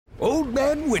Old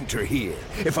Man Winter here.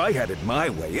 If I had it my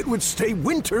way, it would stay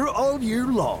winter all year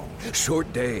long.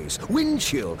 Short days, wind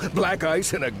chill, black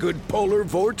ice, and a good polar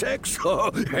vortex.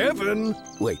 Oh, heaven.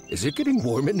 Wait, is it getting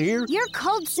warm in here? Your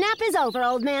cold snap is over,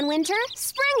 Old Man Winter.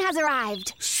 Spring has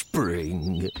arrived.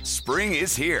 Spring. Spring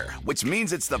is here, which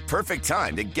means it's the perfect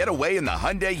time to get away in the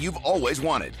Hyundai you've always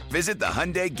wanted. Visit the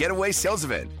Hyundai Getaway Sales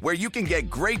Event, where you can get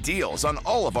great deals on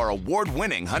all of our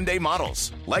award-winning Hyundai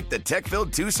models, like the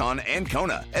tech-filled Tucson and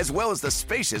Kona, as well as the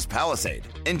spacious Palisade.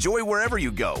 Enjoy wherever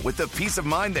you go with the peace of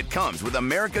mind that comes with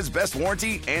America's best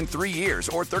warranty and 3 years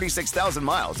or 36,000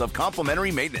 miles of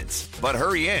complimentary maintenance. But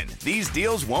hurry in, these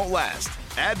deals won't last.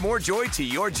 Add more joy to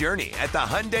your journey at the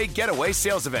Hyundai Getaway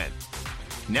Sales Event.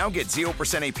 Now get 0%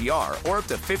 APR or up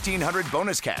to $1,500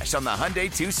 bonus cash on the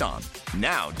Hyundai Tucson.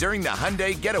 Now, during the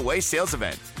Hyundai Getaway Sales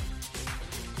Event.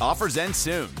 Offers end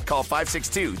soon. Call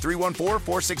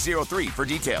 562-314-4603 for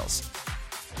details.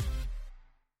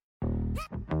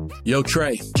 Yo,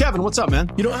 Trey. Kevin, what's up, man?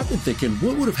 You know, I've been thinking,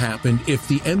 what would have happened if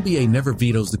the NBA never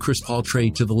vetoes the Chris Paul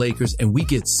trade to the Lakers and we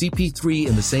get CP3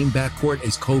 in the same backcourt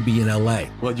as Kobe in LA?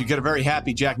 Well, you get a very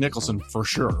happy Jack Nicholson for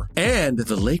sure. And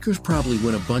the Lakers probably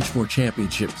win a bunch more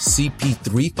championships.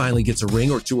 CP3 finally gets a ring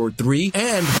or 2 or 3,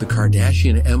 and the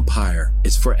Kardashian empire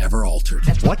is forever altered.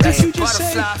 What did you just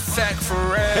say?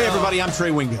 Hey, everybody, I'm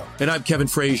Trey Wingo. And I'm Kevin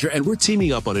Frazier, and we're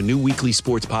teaming up on a new weekly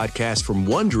sports podcast from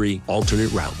Wondery,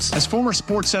 Alternate Routes. As former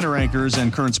Sports Center anchors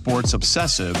and current sports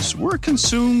obsessives, we're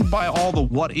consumed by all the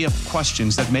what-if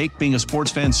questions that make being a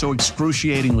sports fan so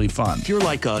excruciatingly fun. If you're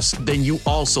like us, then you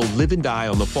also live and die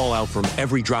on the fallout from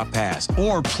every drop pass.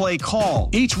 Or play call.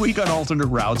 Each week on Alternate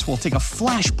Routes, we'll take a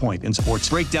flashpoint in sports,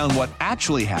 break down what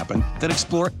actually happened, then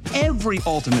explore every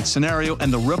alternate scenario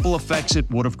and the ripple effects it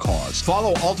would have caused.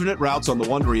 Follow Alternate Routes on the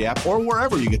Wondery app or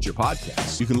wherever you get your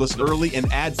podcasts. You can listen early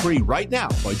and ad-free right now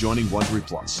by joining Wondery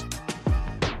Plus.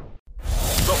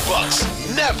 The Bucks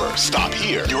never stop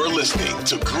here. You're listening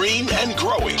to Green and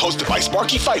Growing, hosted by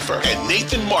Sparky Pfeiffer and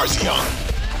Nathan Marzion.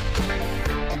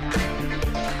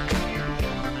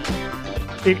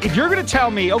 If you're going to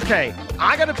tell me, okay,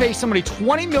 I got to pay somebody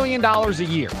 $20 million a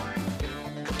year,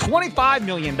 $25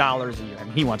 million a year. I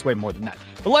mean, he wants way more than that.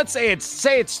 But let's say it's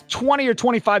 $20 or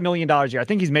 $25 million a year. I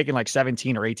think he's making like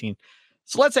 17 or 18.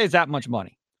 So let's say it's that much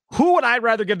money. Who would I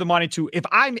rather give the money to if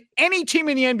I'm any team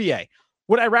in the NBA?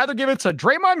 Would I rather give it to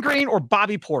Draymond Green or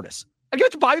Bobby Portis? I'd give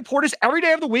it to Bobby Portis every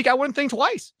day of the week. I wouldn't think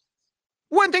twice.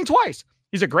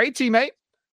 He's a great teammate.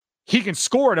 He can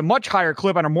score at a much higher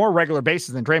clip on a more regular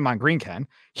basis than Draymond Green can.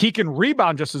 He can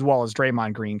rebound just as well as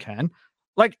Draymond Green can.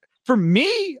 Like, for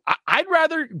me, I'd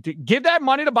rather give that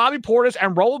money to Bobby Portis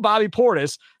and roll with Bobby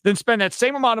Portis than spend that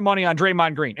same amount of money on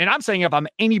Draymond Green. And I'm saying if I'm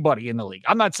anybody in the league,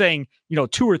 I'm not saying, 2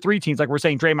 or 3 teams like we're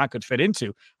saying Draymond could fit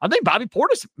into. I think Bobby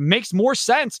Portis makes more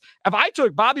sense. If I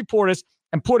took Bobby Portis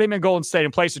and put him in Golden State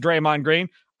in place of Draymond Green,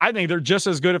 I think they're just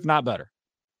as good, if not better.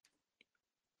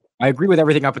 I agree with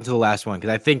everything up until the last one,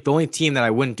 because I think the only team that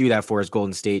I wouldn't do that for is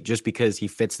Golden State, just because he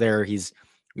fits there. He's,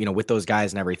 with those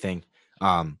guys and everything.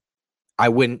 I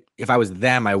wouldn't, if I was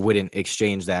them, I wouldn't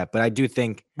exchange that. But I do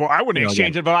think, well, I wouldn't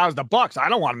exchange it, but I was the Bucks. I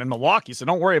don't want him in Milwaukee, so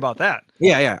don't worry about that.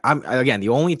 Yeah. Again, the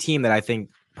only team that I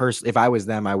think if I was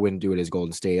them, I wouldn't do it is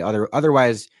Golden State.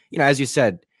 Otherwise, as you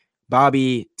said,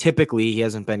 Bobby, typically, he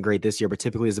hasn't been great this year, but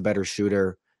typically is a better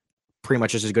shooter, pretty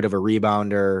much just as good of a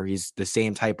rebounder. He's the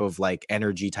same type of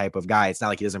energy type of guy. It's not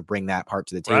like he doesn't bring that part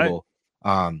to the table.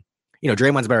 Right.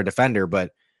 Draymond's a better defender, but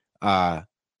I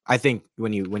think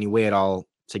when you weigh it all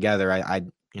together, I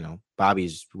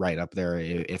Bobby's right up there,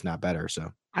 if not better.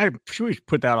 So should we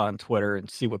put that on Twitter and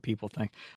see what people think?